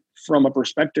management from a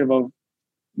perspective of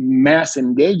mass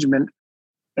engagement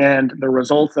and the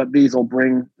results that these will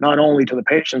bring, not only to the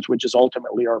patients, which is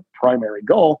ultimately our primary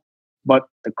goal, but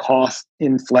the cost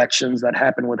inflections that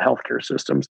happen with healthcare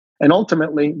systems. And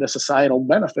ultimately, the societal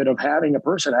benefit of having a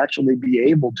person actually be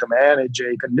able to manage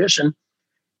a condition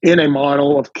in a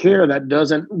model of care that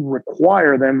doesn't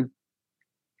require them,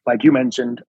 like you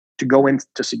mentioned, to go into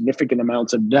significant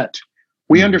amounts of debt.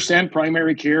 We understand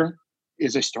primary care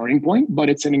is a starting point, but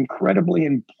it's an incredibly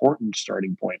important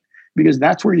starting point, because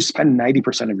that's where you spend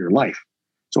 90% of your life.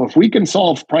 So if we can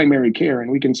solve primary care and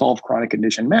we can solve chronic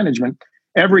condition management,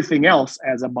 everything else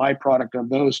as a byproduct of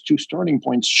those two starting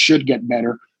points should get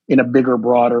better in a bigger,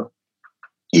 broader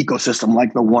ecosystem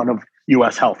like the one of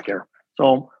US healthcare.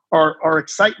 So our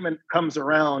excitement comes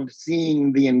around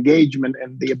seeing the engagement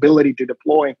and the ability to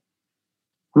deploy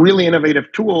really innovative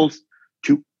tools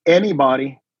to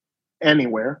anybody,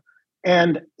 anywhere,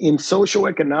 and in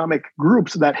socioeconomic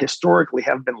groups that historically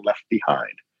have been left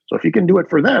behind. So if you can do it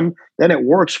for them, then it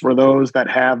works for those that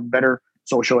have better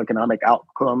socioeconomic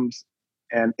outcomes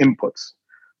and inputs.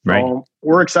 Right. So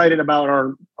we're excited about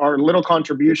our little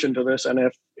contribution to this. And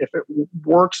if it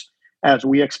works as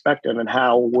we expected and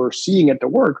how we're seeing it to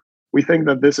work, we think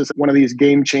that this is one of these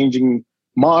game-changing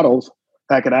models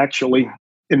that could actually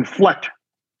inflect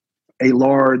a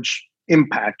large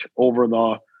impact over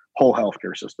the whole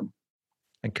healthcare system.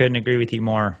 I couldn't agree with you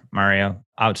more, Mario.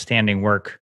 Outstanding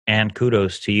work, and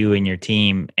kudos to you and your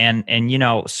team. And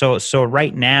so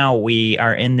right now we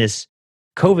are in this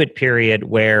COVID period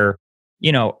where,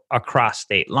 across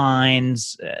state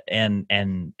lines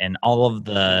and all of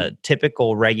the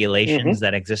typical regulations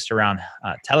that exist around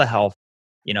telehealth,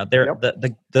 they're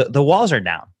the walls are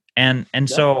down. And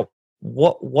so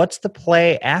what's the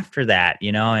play after that,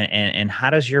 and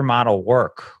how does your model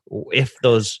work if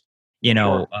those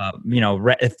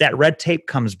if that red tape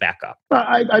comes back up?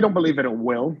 I don't believe it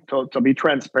will. To be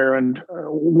transparent,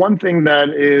 one thing that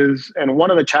is, and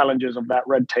one of the challenges of that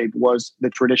red tape was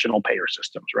the traditional payer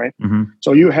systems, right? Mm-hmm.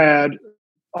 So you had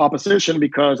opposition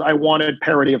because I wanted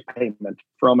parity of payment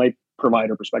from a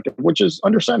provider perspective, which is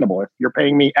understandable. If you're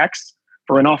paying me X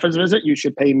for an office visit, you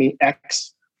should pay me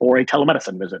X for a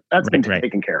telemedicine visit. That's been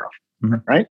taken care of,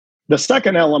 right? The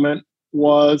second element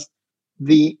was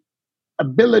the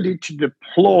ability to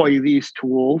deploy these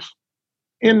tools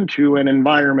into an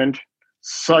environment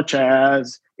such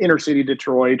as inner city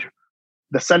Detroit,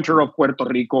 the center of Puerto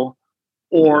Rico,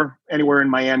 or anywhere in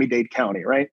Miami-Dade County,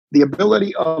 right? The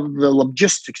ability of the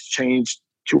logistics change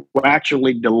to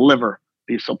actually deliver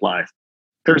these supplies.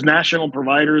 There's national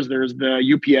providers, there's the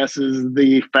UPSs,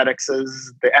 the FedExes,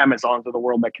 the Amazons of the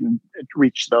world that can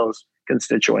reach those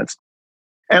constituents.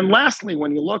 And lastly,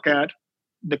 when you look at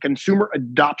the consumer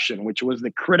adoption, which was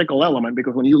the critical element,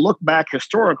 because when you look back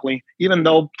historically, even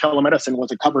though telemedicine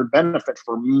was a covered benefit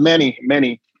for many,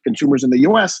 many consumers in the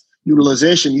US,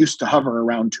 utilization used to hover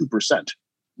around 2%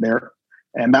 there,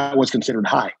 and that was considered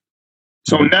high.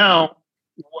 So now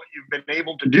what you've been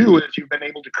able to do is you've been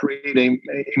able to create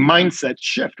a mindset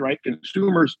shift, right?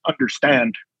 Consumers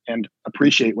understand and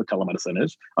appreciate what telemedicine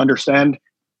is, understand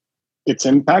its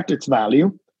impact, its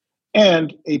value,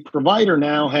 and a provider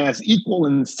now has equal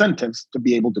incentives to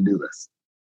be able to do this.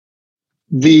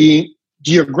 The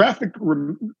geographic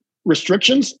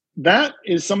restrictions, that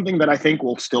is something that I think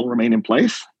will still remain in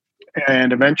place.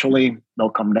 and eventually they'll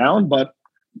come down. But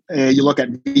you look at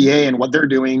VA and what they're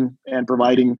doing and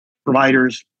providing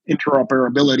providers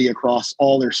interoperability across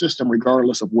all their system,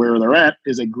 regardless of where they're at,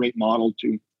 is a great model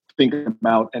to think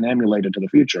about and emulate into the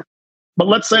future. But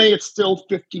let's say it's still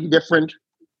 50 different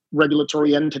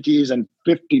regulatory entities and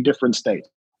 50 different states.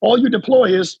 All you deploy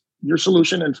is your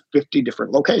solution in 50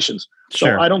 different locations.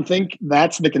 Sure. So I don't think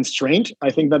that's the constraint.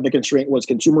 I think that the constraint was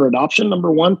consumer adoption,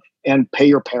 number one, and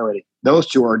payer parity. Those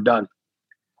two are done.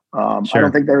 Sure. I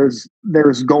don't think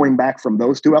there's going back from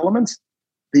those two elements.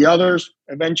 The others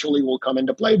eventually will come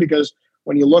into play because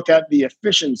when you look at the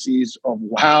efficiencies of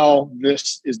how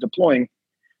this is deploying,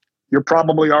 you're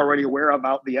probably already aware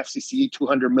about the FCC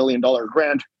 $200 million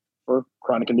grant for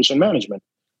chronic condition management.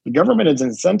 The government is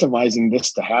incentivizing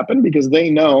this to happen because they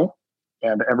know,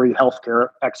 and every healthcare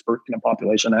expert in a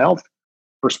population health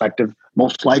perspective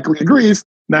most likely agrees,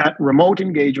 that remote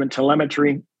engagement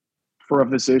telemetry for a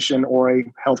physician or a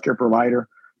healthcare provider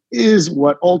is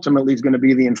what ultimately is going to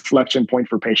be the inflection point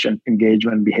for patient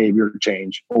engagement and behavior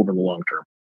change over the long term.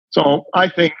 So I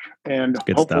think, and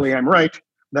Good hopefully stuff. I'm right,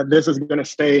 that this is going to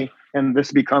stay and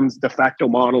this becomes de facto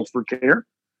model for care.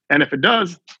 And if it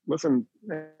does, listen,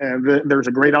 there's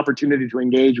a great opportunity to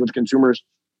engage with consumers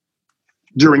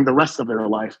during the rest of their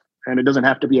life. And it doesn't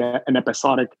have to be an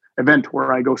episodic event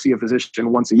where I go see a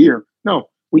physician once a year. No,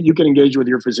 you can engage with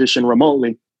your physician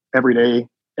remotely every day,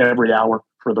 every hour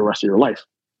for the rest of your life.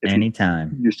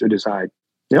 Anytime. You should decide.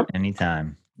 Yep.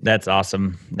 Anytime. That's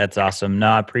awesome. That's awesome. No,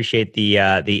 I appreciate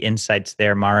the insights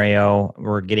there, Mario.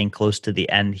 We're getting close to the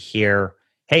end here.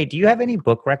 Hey, do you have any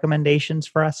book recommendations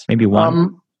for us? Maybe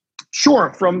one?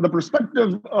 Sure. From the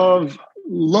perspective of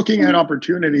looking at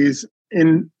opportunities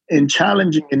in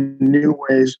challenging in new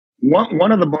ways,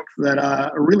 one of the books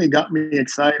that really got me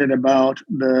excited about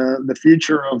the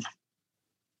future of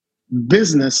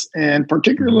business and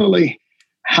particularly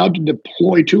how to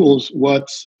deploy tools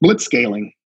was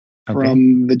blitzscaling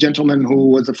from the gentleman who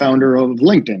was the founder of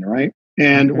LinkedIn, right?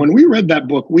 And when we read that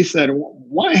book, we said,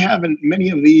 why haven't many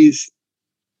of these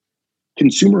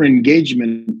consumer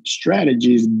engagement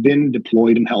strategies been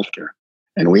deployed in healthcare?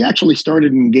 And we actually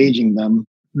started engaging them.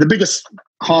 The biggest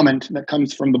comment that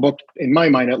comes from the book, in my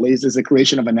mind at least, is the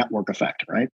creation of a network effect,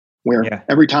 right? Where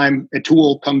every time a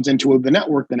tool comes into the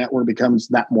network becomes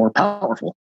that more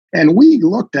powerful. And we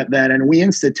looked at that and we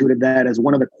instituted that as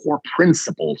one of the core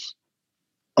principles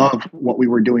of what we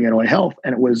were doing at OI Health.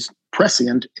 And it was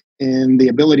prescient in the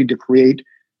ability to create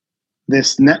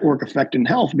this network effect in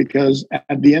health, because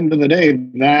at the end of the day,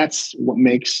 that's what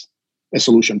makes a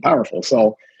solution powerful.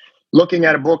 So looking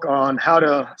at a book on how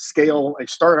to scale a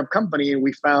startup company,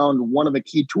 we found one of the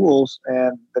key tools,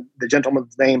 and the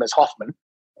gentleman's name is Hoffman.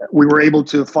 We were able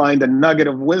to find a nugget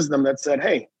of wisdom that said,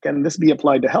 hey, can this be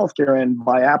applied to healthcare? And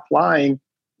by applying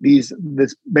this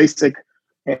basic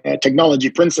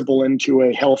technology principle into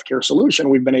a healthcare solution,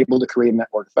 we've been able to create a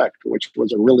network effect, which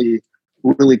was a really,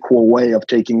 really cool way of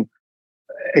taking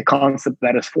a concept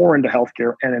that is foreign to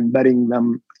healthcare and embedding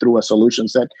them through a solution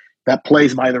set that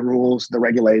plays by the rules, the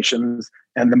regulations,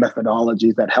 and the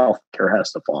methodologies that healthcare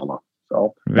has to follow.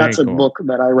 So that's a book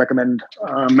that I recommend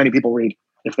many people read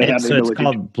if they have the ability. So it's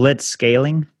called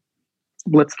Blitzscaling?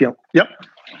 Blitzscale. Yep.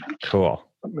 Cool.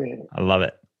 I love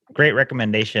it. Great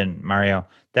recommendation, Mario.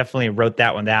 Definitely wrote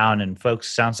that one down. And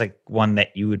folks, sounds like one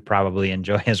that you would probably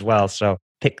enjoy as well. So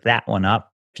pick that one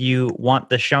up. If you want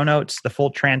the show notes, the full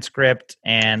transcript,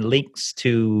 and links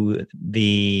to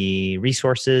the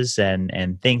resources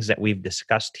and things that we've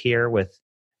discussed here with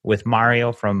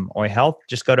Mario from OI Health,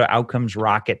 just go to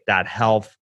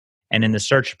outcomesrocket.health, and in the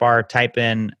search bar, type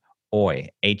in OI,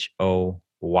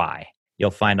 H-O-Y.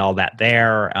 You'll find all that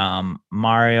there.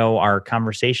 Mario, our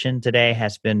conversation today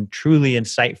has been truly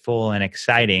insightful and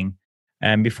exciting.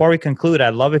 And before we conclude,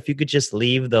 I'd love if you could just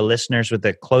leave the listeners with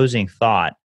a closing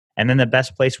thought, and then the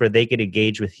best place where they could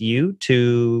engage with you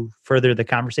to further the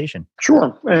conversation.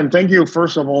 Sure. And thank you,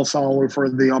 first of all, Saul, for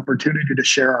the opportunity to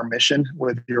share our mission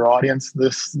with your audience.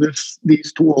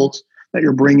 These tools that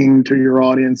you're bringing to your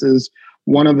audience is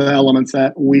one of the elements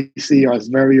that we see as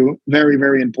very, very,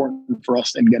 very important for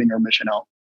us in getting our mission out.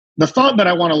 The thought that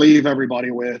I want to leave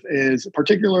everybody with is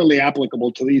particularly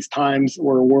applicable to these times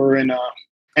where we're in a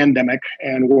pandemic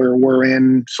and where we're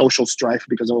in social strife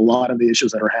because of a lot of the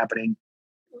issues that are happening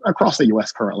across the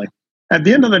U.S. currently. At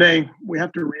the end of the day, we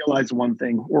have to realize one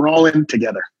thing. We're all in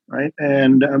together, right?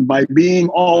 And by being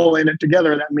all in it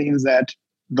together, that means that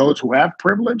those who have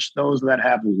privilege, those that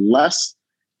have less,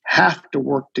 have to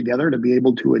work together to be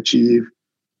able to achieve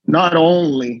not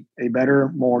only a better,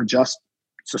 more just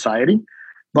society,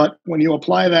 but when you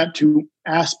apply that to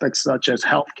aspects such as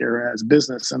healthcare, as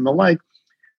business and the like,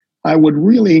 I would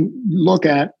really look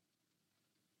at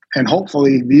and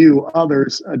hopefully view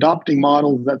others adopting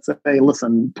models that say,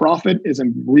 listen, profit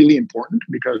isn't really important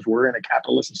because we're in a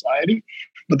capitalist society,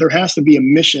 but there has to be a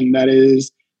mission that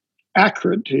is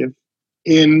accretive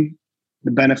in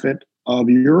the benefit of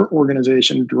your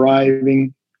organization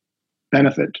driving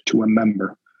benefit to a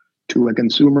member, to a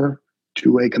consumer,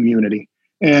 to a community.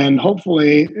 And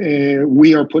hopefully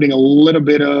we are putting a little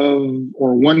bit of,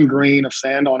 or one grain of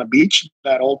sand on a beach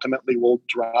that ultimately will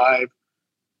drive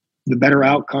the better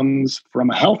outcomes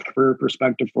from a healthcare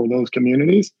perspective for those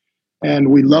communities. And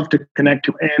we'd love to connect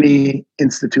to any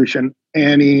institution,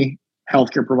 any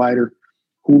healthcare provider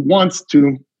who wants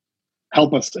to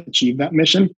help us achieve that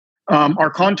mission. Our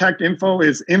contact info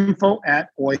is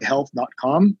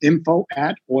info@oihealth.com,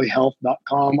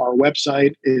 info@oihealth.com. Our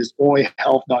website is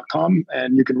oihealth.com,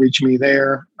 and you can reach me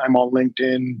there. I'm on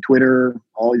LinkedIn, Twitter,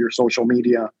 all your social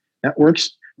media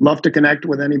networks. Love to connect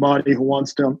with anybody who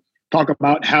wants to talk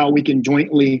about how we can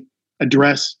jointly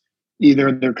address either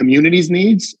their community's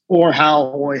needs or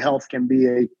how Oi Health can be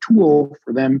a tool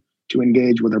for them to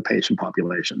engage with their patient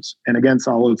populations. And again,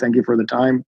 Saul, thank you for the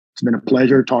time. It's been a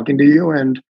pleasure talking to you,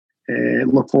 and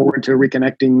look forward to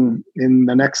reconnecting in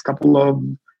the next couple of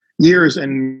years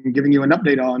and giving you an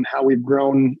update on how we've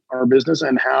grown our business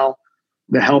and how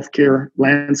the healthcare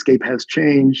landscape has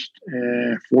changed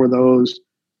for those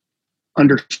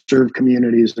underserved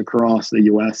communities across the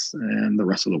U.S. and the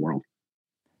rest of the world.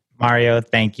 Mario,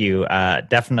 thank you.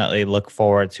 Definitely look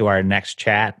forward to our next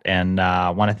chat, and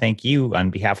want to thank you on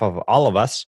behalf of all of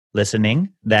us listening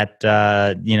that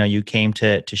you came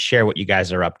to share what you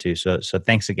guys are up to. So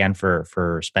thanks again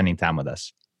for spending time with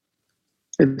us.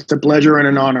 It's a pleasure and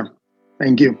an honor.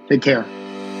 Thank you. Take care.